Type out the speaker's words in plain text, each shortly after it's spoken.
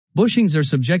Bushings are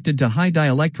subjected to high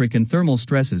dielectric and thermal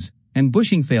stresses, and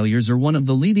bushing failures are one of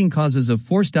the leading causes of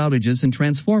forced outages and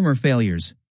transformer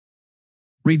failures.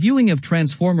 Reviewing of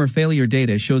transformer failure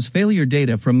data shows failure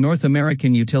data from North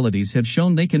American utilities have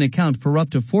shown they can account for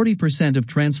up to 40% of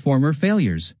transformer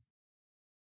failures.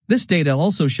 This data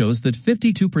also shows that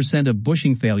 52% of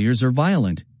bushing failures are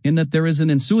violent, in that there is an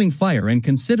ensuing fire and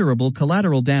considerable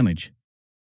collateral damage.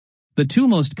 The two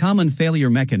most common failure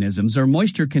mechanisms are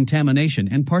moisture contamination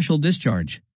and partial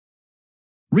discharge.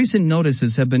 Recent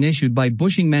notices have been issued by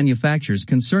bushing manufacturers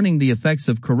concerning the effects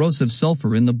of corrosive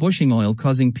sulfur in the bushing oil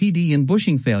causing PD in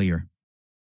bushing failure.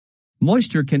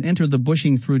 Moisture can enter the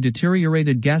bushing through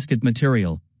deteriorated gasket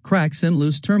material, cracks and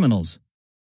loose terminals.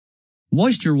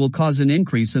 Moisture will cause an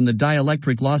increase in the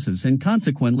dielectric losses and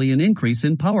consequently an increase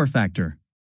in power factor.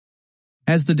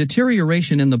 As the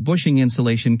deterioration in the bushing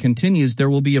insulation continues, there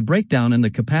will be a breakdown in the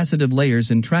capacitive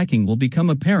layers and tracking will become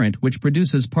apparent, which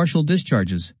produces partial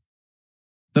discharges.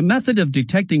 The method of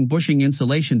detecting bushing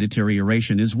insulation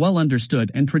deterioration is well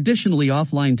understood and traditionally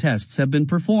offline tests have been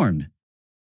performed.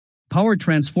 Power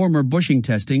transformer bushing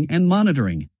testing and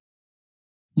monitoring.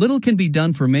 Little can be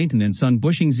done for maintenance on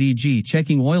bushings, e.g.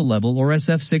 checking oil level or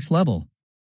SF6 level.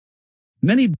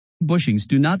 Many bushings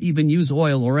do not even use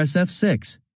oil or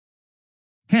SF6.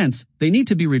 Hence, they need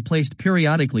to be replaced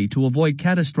periodically to avoid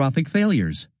catastrophic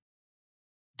failures.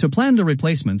 To plan the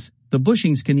replacements, the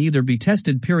bushings can either be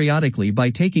tested periodically by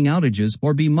taking outages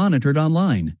or be monitored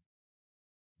online.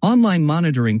 Online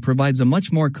monitoring provides a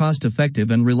much more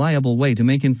cost-effective and reliable way to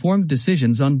make informed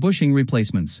decisions on bushing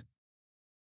replacements.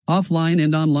 Offline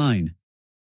and online.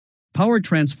 Power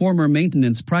transformer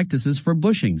maintenance practices for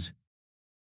bushings.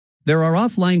 There are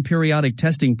offline periodic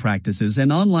testing practices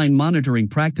and online monitoring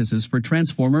practices for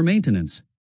transformer maintenance.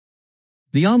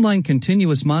 The online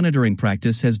continuous monitoring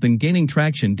practice has been gaining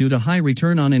traction due to high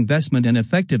return on investment and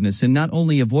effectiveness in not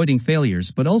only avoiding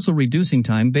failures but also reducing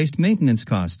time-based maintenance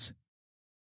costs.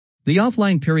 The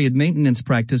offline period maintenance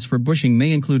practice for bushing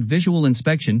may include visual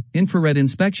inspection, infrared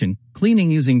inspection, cleaning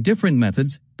using different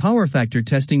methods, power factor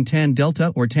testing tan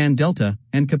delta or tan delta,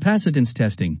 and capacitance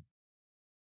testing.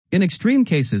 In extreme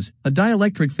cases, a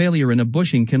dielectric failure in a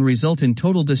bushing can result in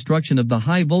total destruction of the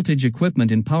high-voltage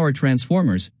equipment in power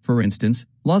transformers. For instance,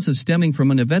 losses stemming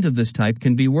from an event of this type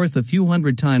can be worth a few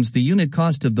hundred times the unit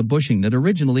cost of the bushing that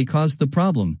originally caused the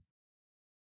problem.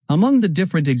 Among the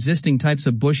different existing types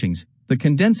of bushings, the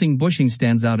condensing bushing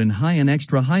stands out in high and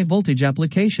extra high voltage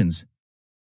applications.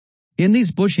 In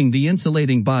these bushing, the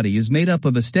insulating body is made up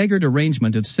of a staggered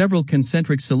arrangement of several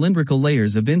concentric cylindrical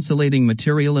layers of insulating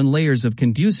material and layers of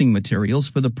conducing materials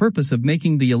for the purpose of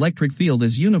making the electric field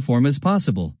as uniform as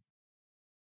possible.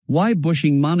 Why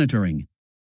bushing monitoring?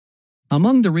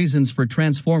 Among the reasons for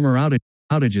transformer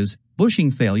outages,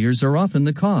 bushing failures are often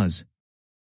the cause.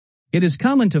 It is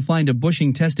common to find a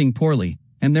bushing testing poorly,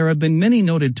 and there have been many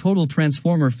noted total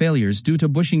transformer failures due to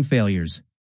bushing failures.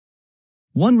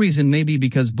 One reason may be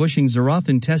because bushings are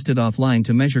often tested offline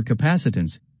to measure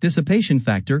capacitance, dissipation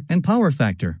factor, and power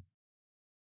factor.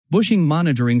 Bushing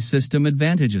monitoring system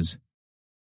advantages.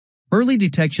 Early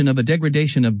detection of a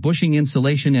degradation of bushing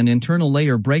insulation and internal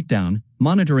layer breakdown,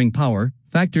 monitoring power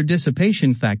factor,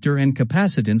 dissipation factor, and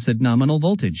capacitance at nominal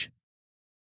voltage.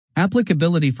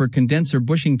 Applicability for condenser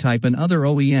bushing type and other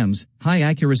OEMs. High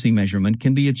accuracy measurement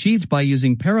can be achieved by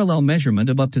using parallel measurement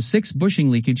of up to 6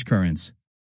 bushing leakage currents.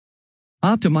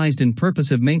 Optimized and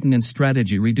purposive maintenance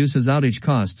strategy reduces outage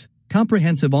costs.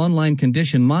 Comprehensive online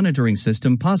condition monitoring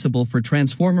system possible for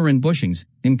transformer and bushings,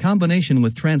 in combination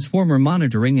with transformer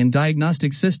monitoring and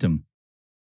diagnostic system.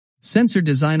 Sensor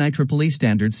design. IEEE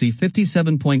standard C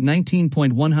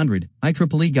 57.19.100,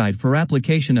 IEEE Guide for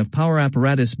Application of Power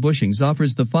Apparatus Bushings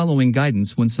offers the following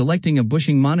guidance when selecting a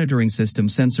bushing monitoring system.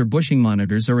 Sensor bushing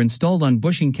monitors are installed on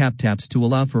bushing cap taps to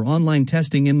allow for online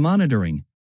testing and monitoring.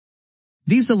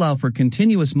 These allow for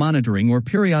continuous monitoring or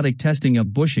periodic testing of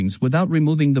bushings without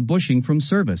removing the bushing from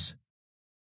service.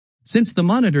 Since the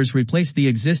monitors replace the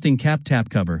existing cap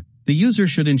tap cover, the user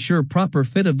should ensure proper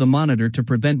fit of the monitor to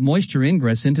prevent moisture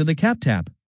ingress into the cap tap.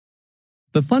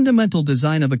 The fundamental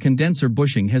design of a condenser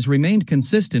bushing has remained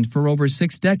consistent for over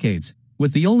 6 decades,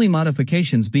 with the only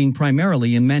modifications being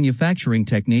primarily in manufacturing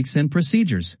techniques and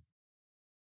procedures.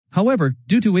 However,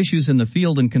 due to issues in the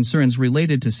field and concerns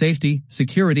related to safety,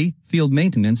 security, field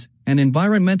maintenance, and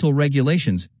environmental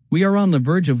regulations, we are on the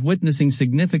verge of witnessing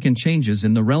significant changes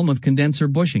in the realm of condenser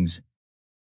bushings.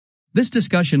 This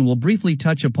discussion will briefly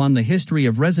touch upon the history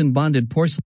of resin-bonded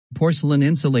porcelain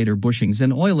insulator bushings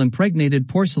and oil-impregnated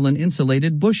porcelain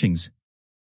insulated bushings.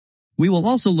 We will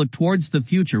also look towards the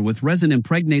future with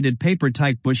resin-impregnated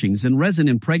paper-type bushings and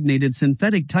resin-impregnated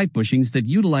synthetic-type bushings that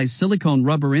utilize silicone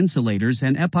rubber insulators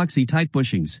and epoxy-type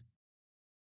bushings.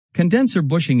 Condenser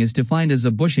bushing is defined as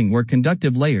a bushing where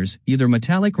conductive layers, either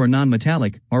metallic or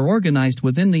non-metallic, are organized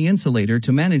within the insulator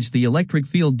to manage the electric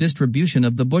field distribution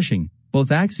of the bushing, both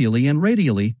axially and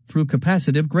radially, through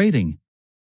capacitive grating.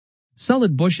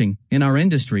 Solid bushing, in our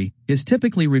industry, is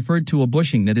typically referred to a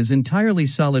bushing that is entirely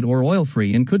solid or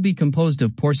oil-free and could be composed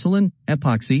of porcelain,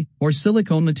 epoxy, or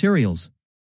silicone materials.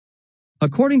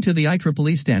 According to the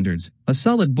IEEE standards, a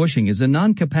solid bushing is a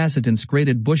non-capacitance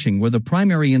graded bushing where the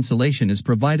primary insulation is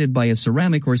provided by a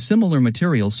ceramic or similar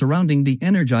material surrounding the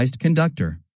energized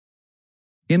conductor.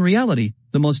 In reality,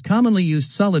 the most commonly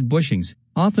used solid bushings,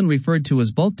 often referred to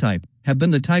as bulk type, have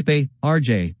been the Type A,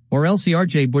 RJ, or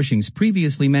LCRJ bushings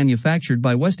previously manufactured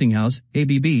by Westinghouse,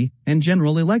 ABB, and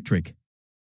General Electric.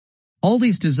 All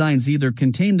these designs either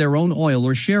contain their own oil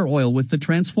or share oil with the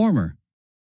transformer.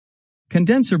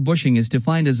 Condenser bushing is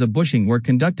defined as a bushing where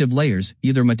conductive layers,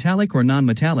 either metallic or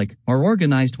non-metallic, are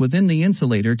organized within the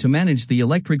insulator to manage the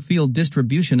electric field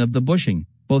distribution of the bushing,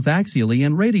 both axially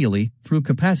and radially, through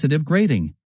capacitive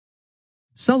grating.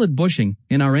 Solid bushing,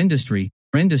 in our industry,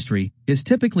 is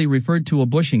typically referred to a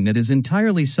bushing that is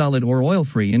entirely solid or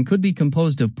oil-free and could be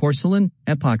composed of porcelain,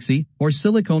 epoxy, or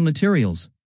silicone materials.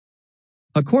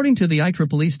 According to the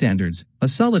IEEE standards, a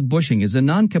solid bushing is a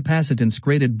non-capacitance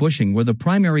graded bushing where the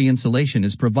primary insulation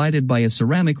is provided by a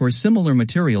ceramic or similar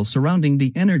material surrounding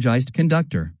the energized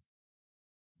conductor.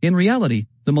 In reality,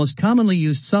 the most commonly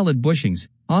used solid bushings,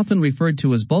 often referred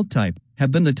to as bulk type,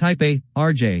 have been the Type A,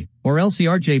 RJ, or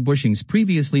LCRJ bushings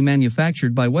previously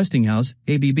manufactured by Westinghouse,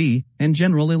 ABB, and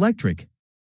General Electric.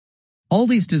 All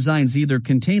these designs either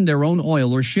contain their own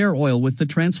oil or share oil with the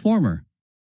transformer.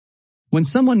 When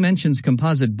someone mentions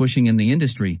composite bushing in the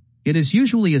industry, it is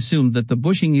usually assumed that the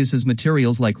bushing uses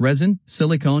materials like resin,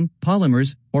 silicone,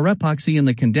 polymers, or epoxy in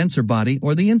the condenser body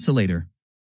or the insulator.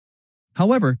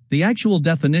 However, the actual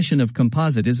definition of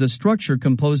composite is a structure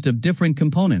composed of different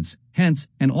components, hence,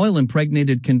 an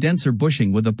oil-impregnated condenser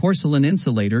bushing with a porcelain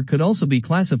insulator could also be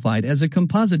classified as a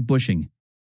composite bushing.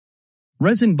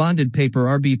 Resin-bonded paper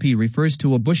RBP refers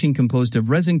to a bushing composed of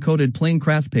resin-coated plain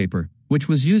craft paper, which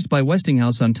was used by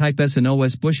Westinghouse on Type S and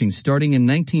OS bushings starting in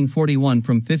 1941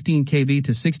 from 15 kV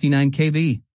to 69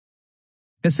 kV.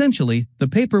 Essentially, the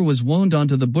paper was wound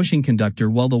onto the bushing conductor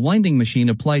while the winding machine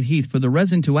applied heat for the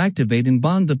resin to activate and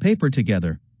bond the paper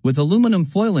together, with aluminum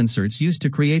foil inserts used to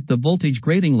create the voltage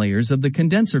grading layers of the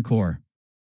condenser core.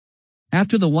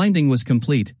 After the winding was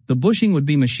complete, the bushing would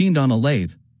be machined on a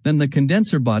lathe, then the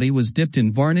condenser body was dipped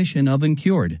in varnish and oven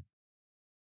cured.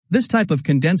 This type of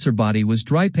condenser body was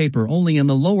dry paper only and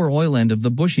the lower oil end of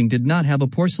the bushing did not have a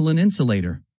porcelain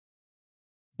insulator.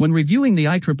 When reviewing the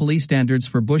IEEE standards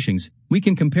for bushings, we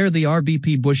can compare the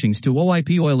RBP bushings to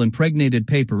OIP oil-impregnated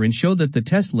paper and show that the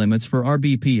test limits for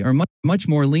RBP are much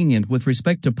more lenient with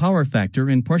respect to power factor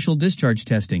and partial discharge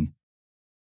testing.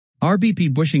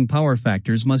 RBP bushing power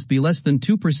factors must be less than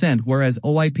 2%, whereas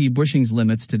OIP bushings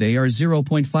limits today are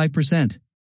 0.5%.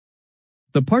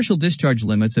 The partial discharge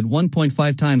limits at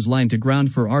 1.5 times line to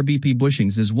ground for RBP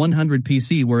bushings is 100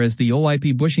 pc, whereas the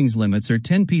OIP bushings limits are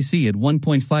 10 pc at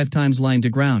 1.5 times line to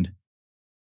ground.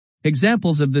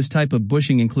 Examples of this type of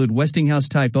bushing include Westinghouse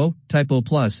Type O, Type O+,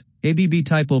 ABB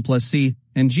Type O plus C,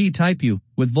 and G Type U,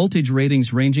 with voltage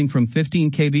ratings ranging from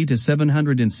 15 kV to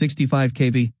 765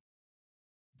 kV.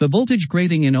 The voltage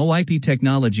grading in OIP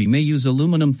technology may use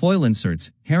aluminum foil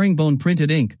inserts, herringbone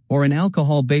printed ink, or an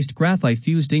alcohol-based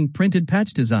graphite-fused ink printed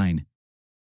patch design.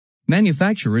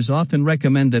 Manufacturers often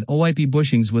recommend that OIP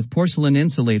bushings with porcelain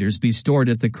insulators be stored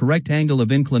at the correct angle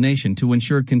of inclination to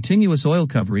ensure continuous oil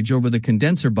coverage over the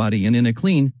condenser body and in a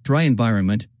clean, dry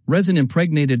environment.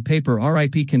 Resin-impregnated paper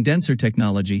RIP condenser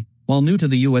technology, while new to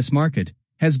the U.S. market,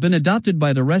 has been adopted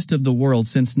by the rest of the world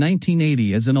since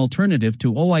 1980 as an alternative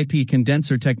to OIP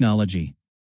condenser technology.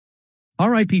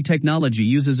 RIP technology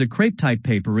uses a crepe-type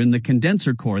paper in the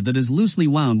condenser core that is loosely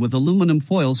wound with aluminum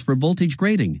foils for voltage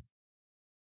grading.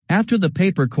 After the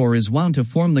paper core is wound to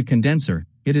form the condenser,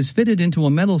 it is fitted into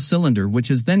a metal cylinder which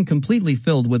is then completely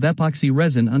filled with epoxy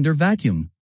resin under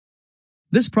vacuum.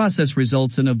 This process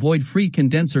results in a void-free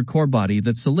condenser core body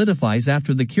that solidifies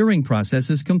after the curing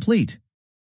process is complete.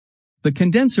 The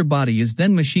condenser body is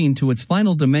then machined to its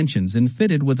final dimensions and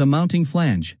fitted with a mounting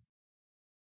flange.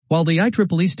 While the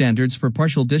IEEE standards for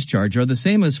partial discharge are the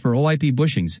same as for OIP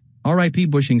bushings, RIP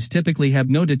bushings typically have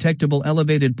no detectable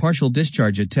elevated partial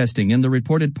discharge at testing, and the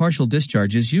reported partial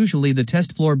discharge is usually the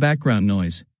test floor background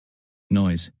noise.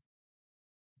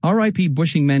 RIP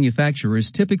bushing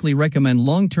manufacturers typically recommend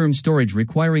long-term storage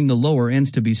requiring the lower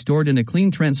ends to be stored in a clean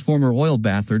transformer oil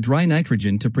bath or dry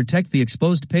nitrogen to protect the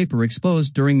exposed paper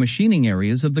exposed during machining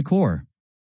areas of the core.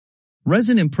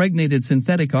 Resin impregnated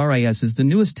synthetic RIS is the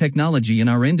newest technology in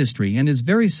our industry and is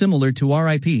very similar to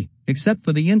RIP, except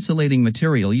for the insulating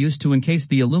material used to encase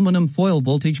the aluminum foil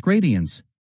voltage gradients.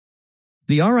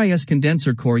 The RIS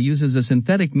condenser core uses a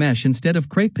synthetic mesh instead of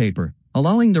crepe paper,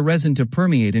 allowing the resin to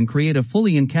permeate and create a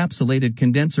fully encapsulated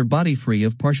condenser body free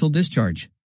of partial discharge.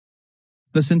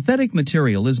 The synthetic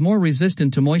material is more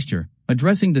resistant to moisture,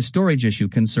 addressing the storage issue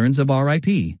concerns of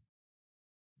RIP.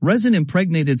 Resin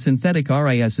impregnated synthetic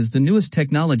RIS is the newest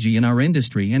technology in our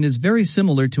industry and is very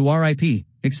similar to RIP,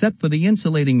 except for the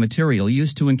insulating material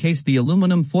used to encase the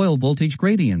aluminum foil voltage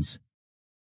gradients.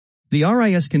 The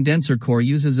RIS condenser core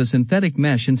uses a synthetic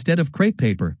mesh instead of crepe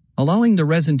paper, allowing the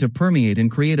resin to permeate and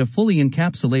create a fully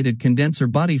encapsulated condenser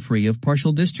body free of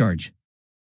partial discharge.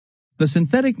 The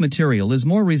synthetic material is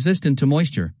more resistant to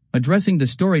moisture, addressing the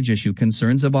storage issue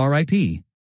concerns of RIP.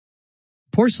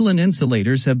 Porcelain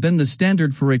insulators have been the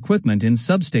standard for equipment in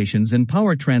substations and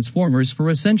power transformers for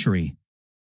a century.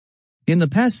 In the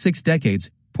past 6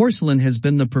 decades, porcelain has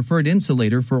been the preferred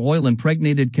insulator for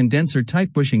oil-impregnated condenser-type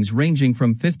bushings ranging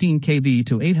from 15 kV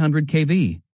to 800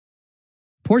 kV.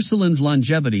 Porcelain's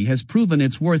longevity has proven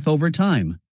its worth over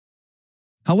time.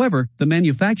 However, the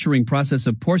manufacturing process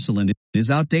of porcelain is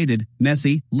outdated,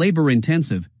 messy,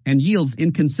 labor-intensive, and yields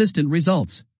inconsistent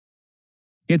results.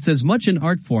 It's as much an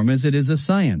art form as it is a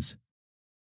science.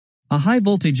 A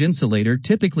high-voltage insulator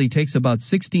typically takes about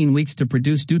 16 weeks to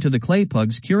produce due to the clay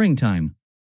pug's curing time.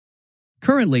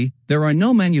 Currently, there are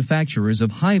no manufacturers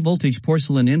of high-voltage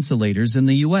porcelain insulators in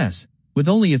the U.S., with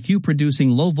only a few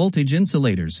producing low-voltage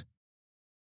insulators.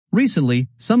 Recently,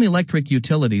 some electric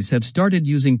utilities have started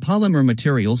using polymer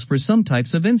materials for some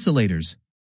types of insulators.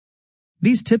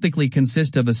 These typically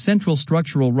consist of a central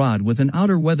structural rod with an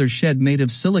outer weather shed made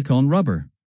of silicone rubber.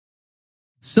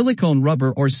 Silicone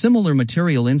rubber or similar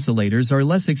material insulators are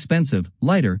less expensive,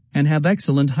 lighter, and have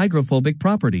excellent hydrophobic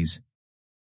properties.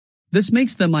 This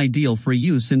makes them ideal for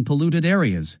use in polluted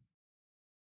areas.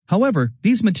 However,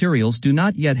 these materials do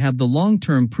not yet have the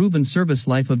long-term proven service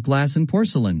life of glass and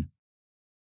porcelain.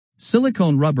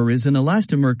 Silicone rubber is an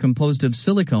elastomer composed of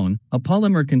silicone, a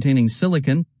polymer containing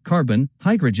silicon, carbon,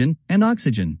 hydrogen, and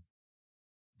oxygen.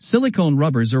 Silicone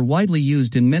rubbers are widely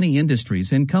used in many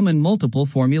industries and come in multiple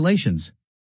formulations.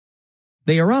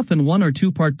 They are often 1 or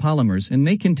 2-part polymers and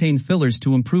may contain fillers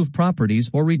to improve properties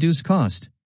or reduce cost.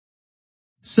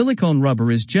 Silicone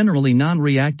rubber is generally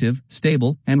non-reactive,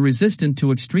 stable, and resistant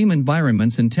to extreme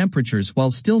environments and temperatures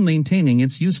while still maintaining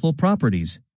its useful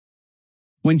properties.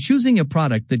 When choosing a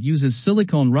product that uses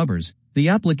silicone rubbers, the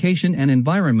application and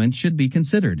environment should be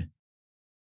considered.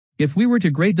 If we were to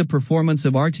grade the performance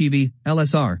of RTV,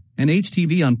 LSR, and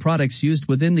HTV on products used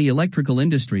within the electrical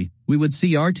industry, we would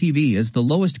see RTV as the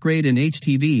lowest grade and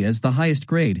HTV as the highest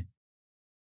grade.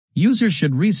 Users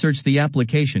should research the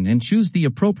application and choose the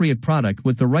appropriate product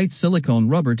with the right silicone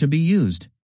rubber to be used.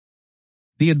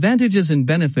 The advantages and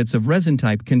benefits of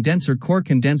resin-type condenser core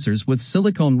condensers with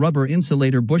silicone rubber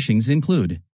insulator bushings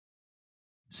include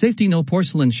safety: no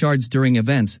porcelain shards during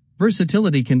events,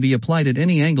 versatility can be applied at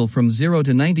any angle from 0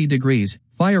 to 90 degrees,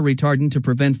 fire retardant to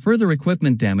prevent further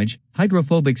equipment damage,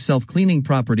 hydrophobic self-cleaning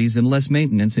properties and less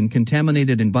maintenance in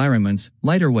contaminated environments,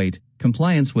 lighter weight,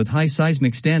 compliance with high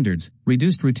seismic standards,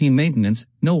 reduced routine maintenance,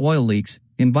 no oil leaks,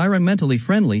 environmentally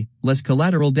friendly, less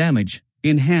collateral damage,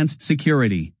 enhanced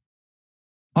security.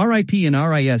 RIP and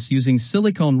RIS using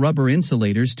silicone rubber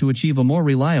insulators to achieve a more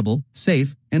reliable,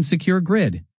 safe, and secure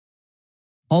grid.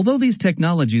 Although these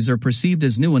technologies are perceived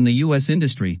as new in the U.S.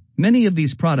 industry, many of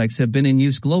these products have been in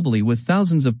use globally with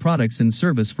thousands of products in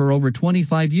service for over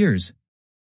 25 years.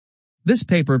 This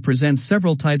paper presents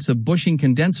several types of bushing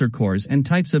condenser cores and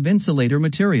types of insulator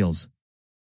materials.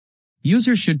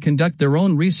 Users should conduct their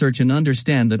own research and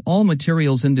understand that all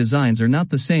materials and designs are not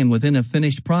the same within a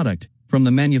finished product, from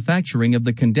the manufacturing of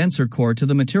the condenser core to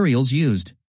the materials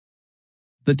used.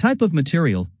 The type of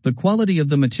material, the quality of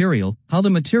the material, how the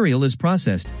material is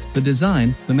processed, the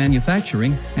design, the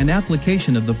manufacturing, and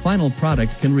application of the final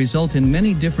product can result in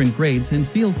many different grades and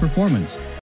field performance.